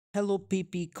Hello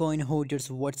PP coin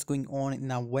holders, what's going on in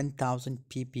our 1000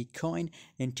 PP coin?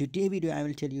 In today's video I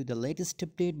will tell you the latest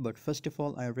update, but first of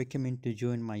all I recommend to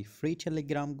join my free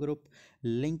telegram group.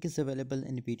 Link is available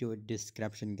in the video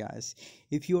description guys.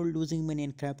 If you are losing money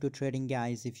in crypto trading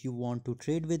guys, if you want to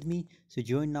trade with me, so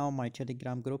join now my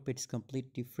telegram group. It's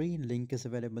completely free. Link is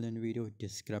available in video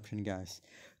description guys.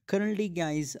 Currently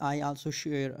guys, I also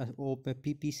share a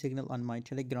PP signal on my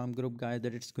telegram group guys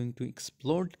that it's going to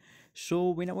explode.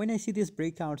 So when I see this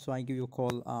breakout, so I give you a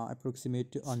call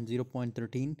approximate on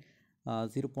 0.13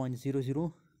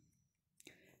 0.00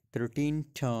 13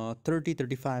 30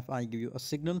 35. I give you a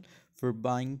signal for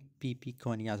buying pp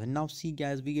coin guys, and now see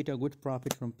guys, we get a good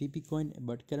profit from pp coin,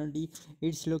 but currently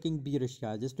it's looking bearish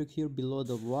guys. Just look here below,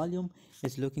 the volume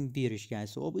is looking bearish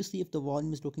guys. So obviously if the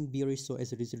volume is looking bearish, so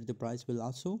as a result the price will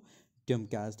also dump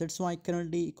guys. That's why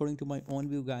currently, according to my own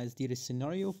view guys, there is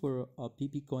scenario for a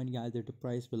pp coin guys that the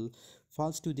price will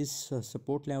falls to this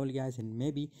support level guys, and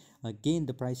maybe again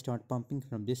the price start pumping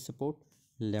from this support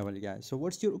level guys. So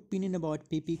what's your opinion about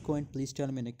pp coin? Please tell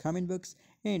me in the comment box,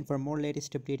 and for more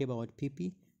latest update about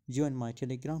pp, join my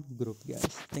telegram group guys.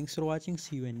 Thanks for watching.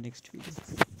 See you in next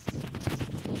video.